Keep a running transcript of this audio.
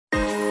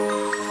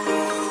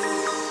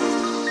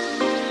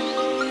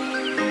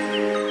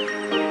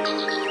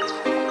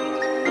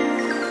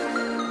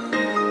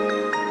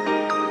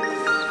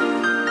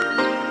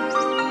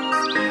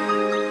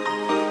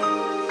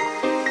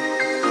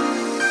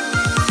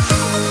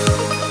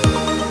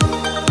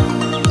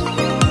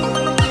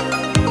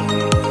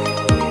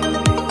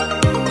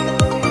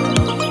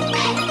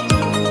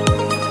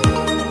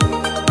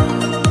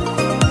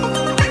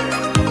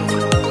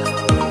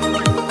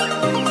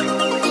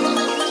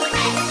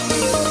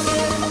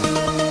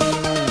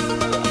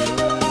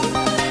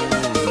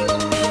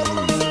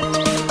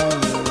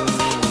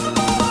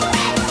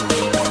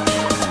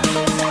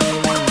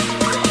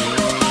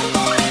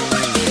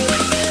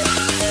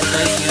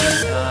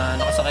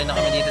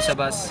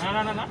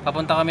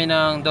papunta kami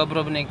ng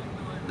Dubrovnik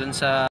dun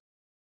sa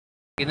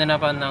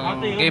ginanapan ng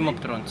Game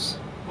of Thrones.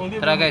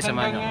 Tara guys,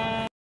 samahan nyo.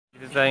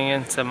 Dito tayo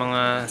ngayon sa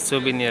mga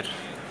souvenir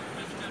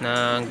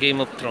ng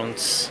Game of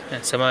Thrones.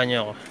 Yan, samahan nyo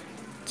ako.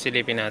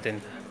 Silipin natin.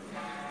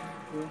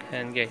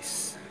 Yan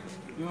guys.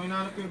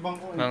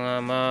 Mga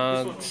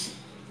mugs,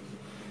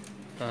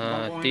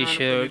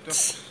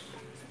 t-shirts,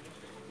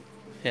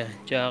 yan,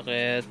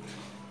 jacket.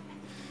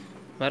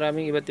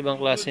 Maraming iba't ibang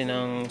klase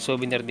ng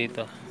souvenir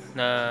dito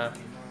na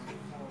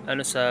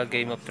ano sa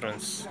Game of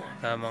Thrones.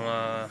 Mga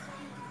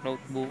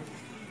notebook.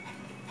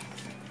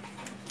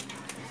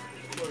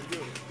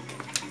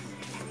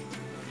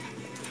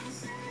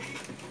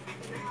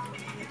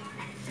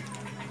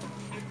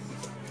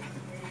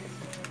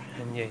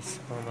 Yan guys,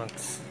 mga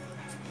mugs.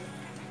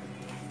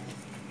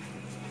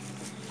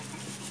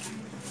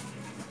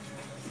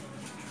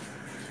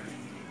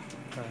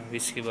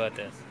 Whiskey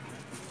bottle.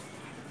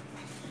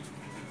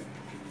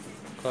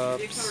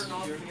 Cups.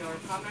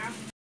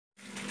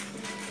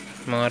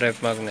 Mga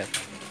ref magnet.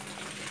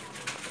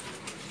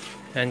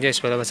 Yan guys,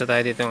 palabas na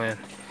tayo dito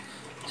ngayon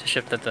sa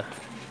shop na to.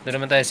 Doon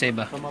naman tayo sa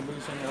iba.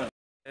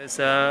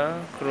 Sa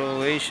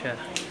Croatia.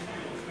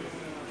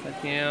 At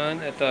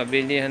ngayon, ito,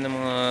 bilihan ng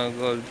mga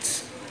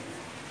golds.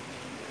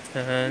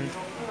 Yan.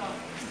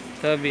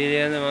 Ito,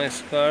 bilihan ng mga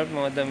scarf,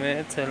 mga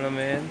damit,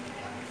 salamin.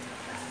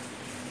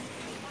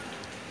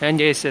 Yan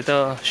guys,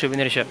 ito,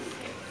 souvenir shop.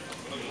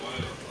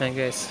 Yan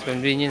guys,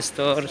 convenience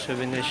store,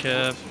 souvenir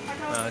shop,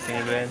 ating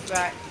event.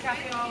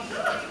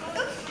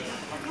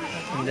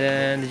 And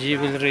then, the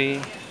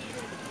jewelry.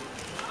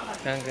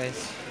 Yan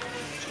guys.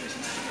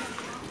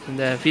 And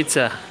then,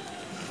 pizza.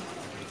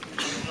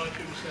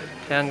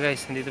 Yan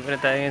guys, nandito pa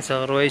na tayo ngayon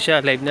sa Croatia,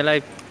 live na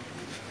live.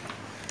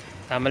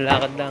 Tamang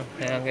lakad lang.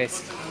 Yan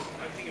guys.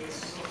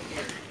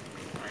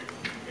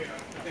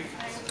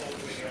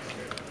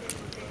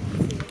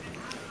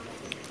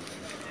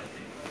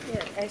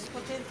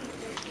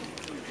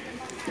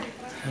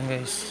 Yan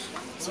guys.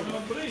 Sono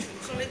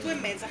le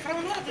 2:30, fra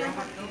un'ora dobbiamo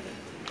partire.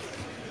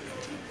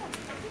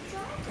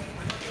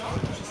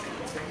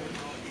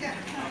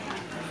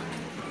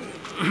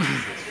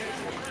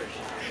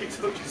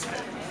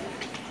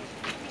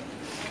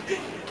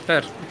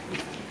 Per.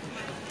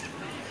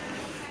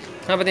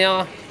 Apa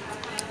tinggal ako?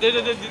 Dito.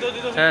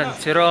 Yan,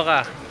 si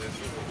Roka.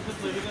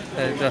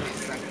 Ito.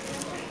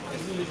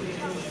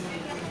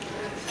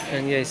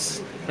 Yan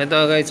guys. Ito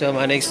guys,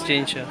 mga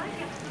exchange.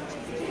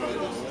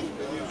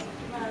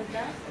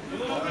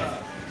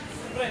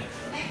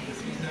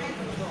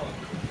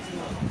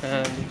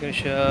 Liquor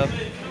shop,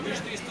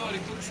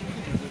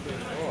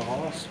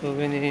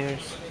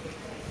 souvenirs,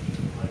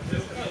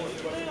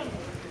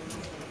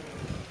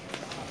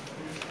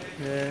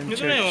 then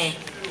church.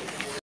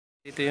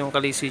 Dito yung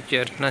Kalisi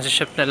chair, nasa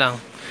shop na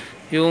lang.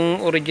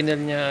 Yung original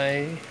niya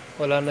ay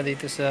wala na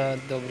dito sa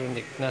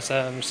Dubrovnik,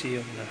 nasa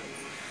museum na.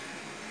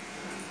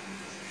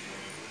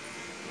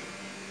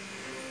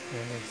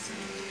 Yan guys.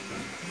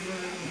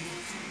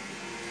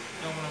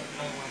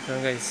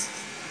 Yan guys.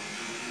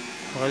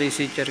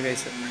 Kalisi chair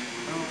guys.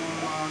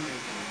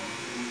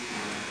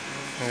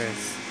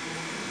 Guys.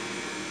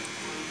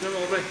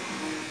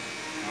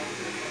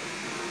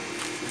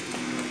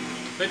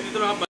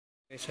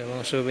 Guys,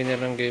 mga souvenir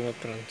ng Game of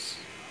Thrones.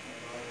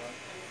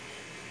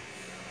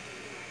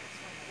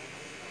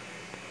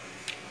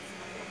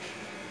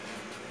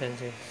 Yan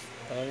guys.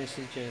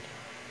 Kalisi chair.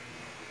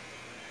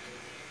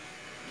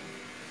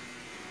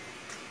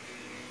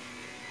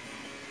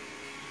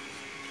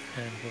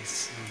 Yan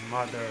guys.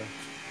 Mother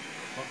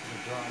of the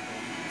dragon.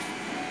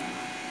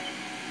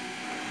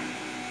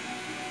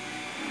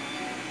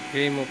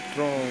 Game of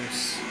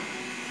Thrones.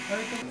 7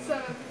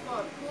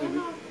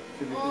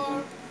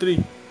 or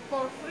 3.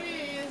 for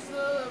free is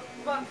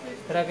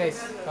 150. Tara guys,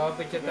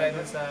 picture tayo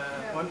dun sa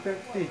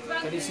 150.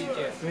 Kalisi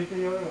chair. 20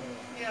 euro.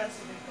 Yes.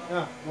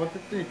 Yeah,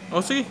 150.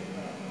 Oh, sige.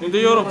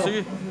 20 euro,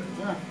 sige.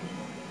 Yeah.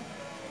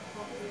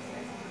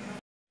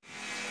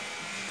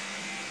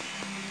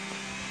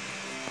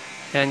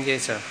 Yan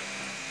guys,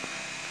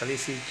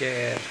 Kalisi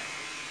chair.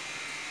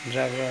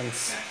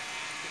 Dragons.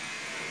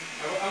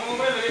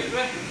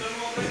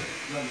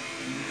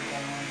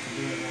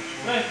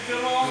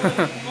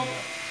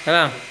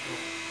 Alam?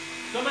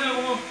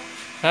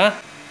 Ha?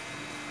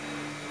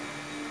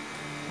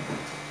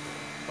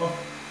 Oh.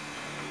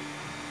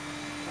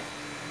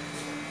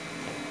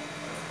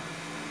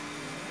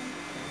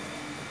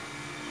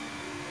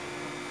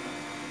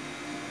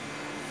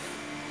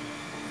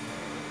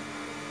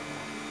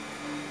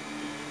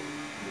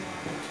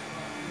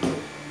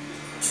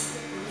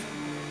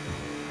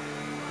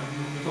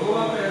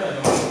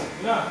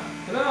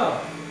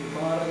 Hello.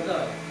 Pangarap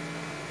daw.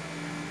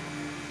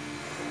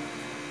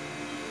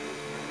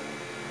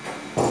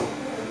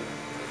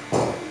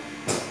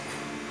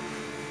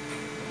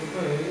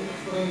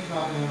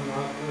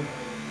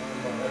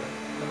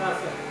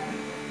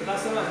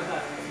 Taas naman,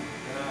 taas.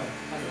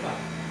 Taas pa.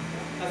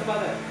 Taas pa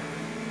tayo.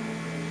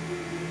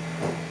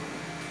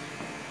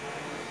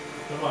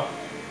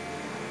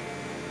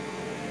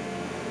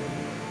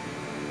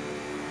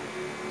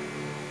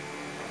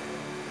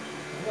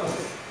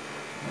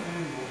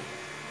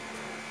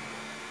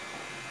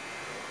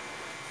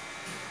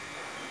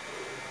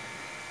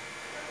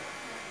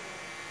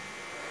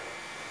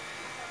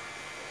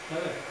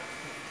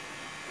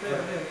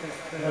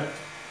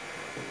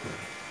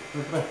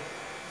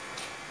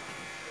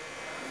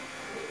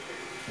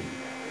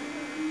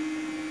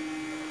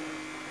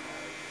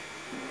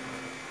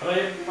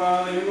 Aray,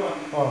 pa-review mo.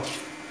 Oh.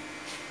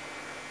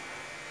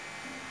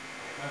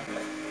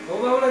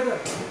 Wala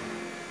dyan.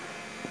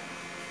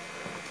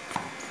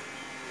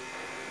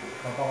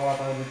 Papakuha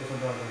tayo dito sa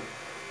dragon.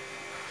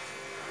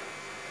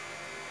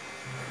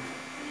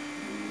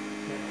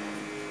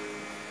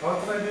 Oh,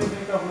 try din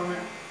dito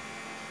mamaya.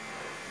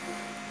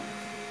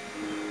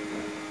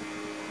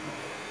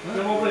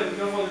 Diyan mo, pre.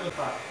 Diyan mo dito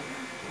pa.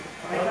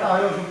 Ay,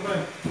 tayo,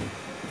 siyempre.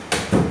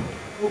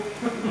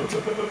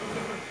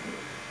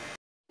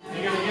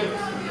 Sige, sige.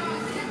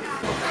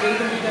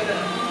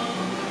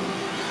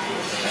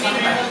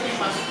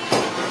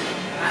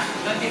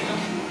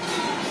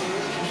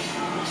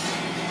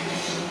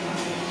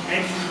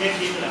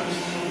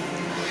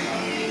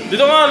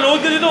 Dito nga, load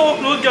ka dito.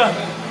 Load ka.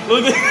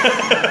 Load ka.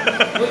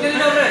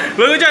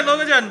 Load ka dyan, load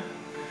ka dyan.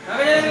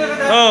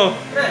 Oo.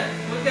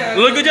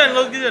 Load ka dyan,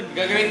 load ka dyan.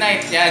 Gagawin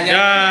night. Yan.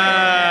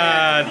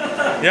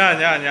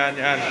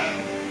 Yan.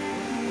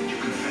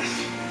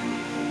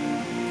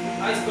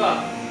 Ayos ba?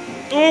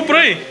 Oo,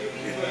 pre.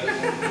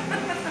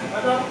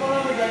 Dapat pala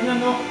may ganyan,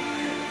 no?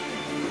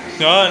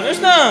 Yan, ayos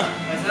na.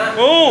 Ayos na?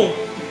 Oo.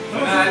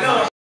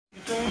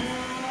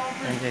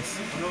 Yan guys.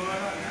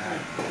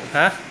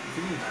 Ha?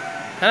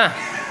 Ha?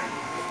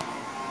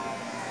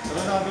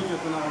 Tara na video,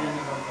 ito na ganyan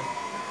na dragon.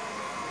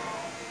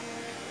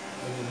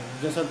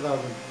 Diyan sa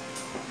dragon.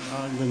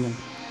 Ganyan.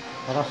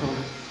 Para sa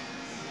ulit.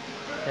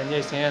 Yan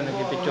guys, ngayon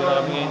nagpipicture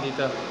kami ngayon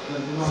dito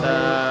sa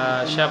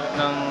shop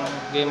ng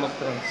Game of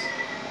Thrones.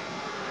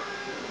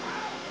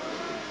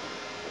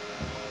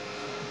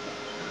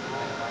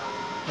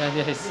 Yan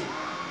guys.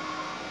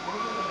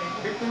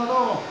 Dito na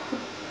to.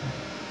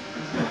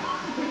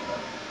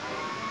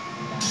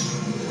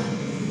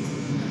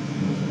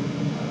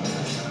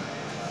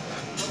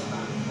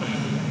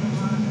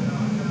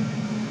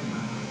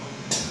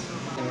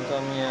 Yan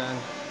kami yan.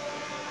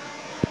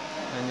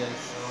 Yan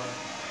guys.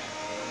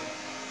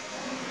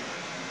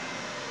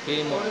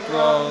 Game of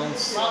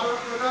Thrones.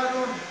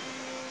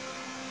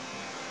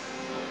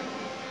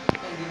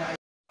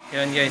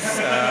 Yan guys.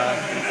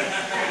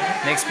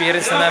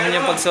 Na-experience na namin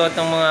yung pagsuot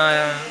ng mga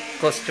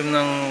costume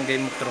ng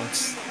Game of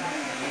Thrones.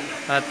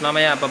 At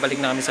mamaya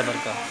pabalik na kami sa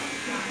barko.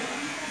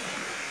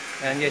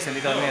 Yan guys,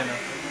 nandito kami yan.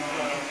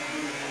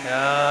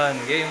 Yan,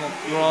 Game of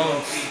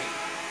Thrones.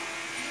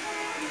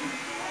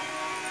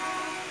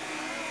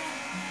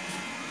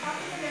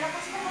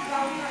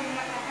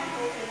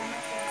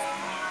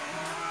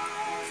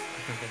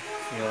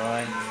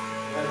 Yun.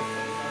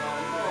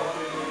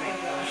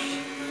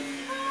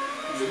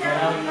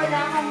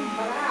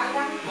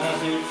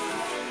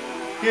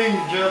 King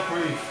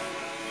Jeffrey.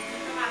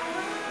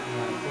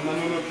 Kung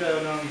nanonood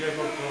kayo ng Game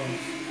of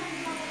Thrones.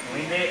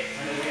 Hindi.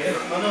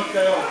 Manood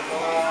kayo.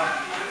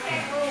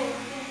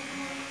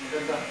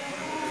 Ganda.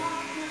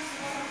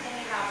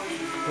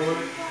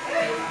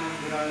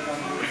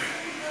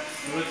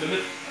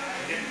 Sulit.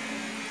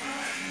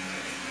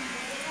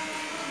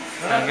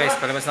 Yan guys,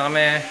 palabas na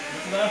kami.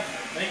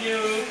 Thank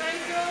you.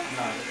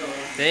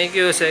 Thank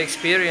you sa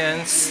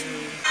experience.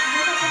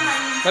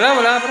 Wala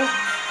bro.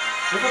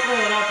 Ito po,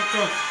 wala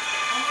picture.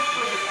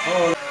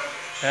 Oo.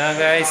 Yan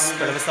guys,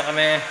 palabas na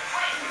kami.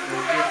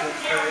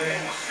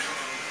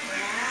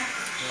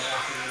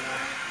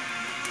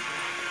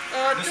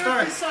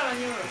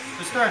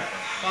 Mister,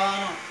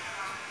 paano?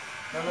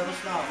 Lalabas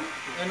na ako.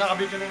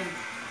 Nakabit na yun.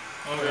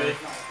 Okay.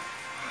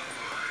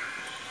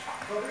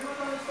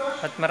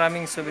 At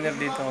maraming souvenir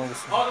dito kung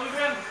gusto. Oh, tuloy ko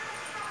yan.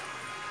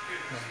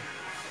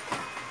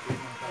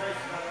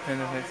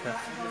 Ano guys ha?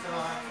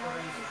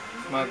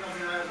 Mag.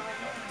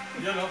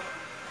 Yan, oh.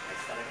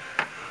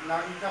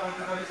 Nakita ko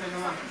ito kali sa inyo.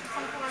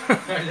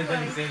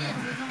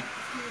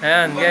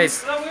 Ayan guys.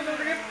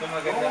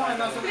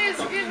 Please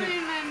give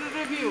me a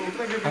review.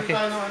 Okay.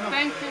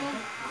 Thank you.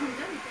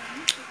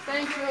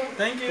 Thank you.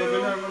 Thank you.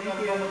 Souvenir mo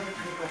na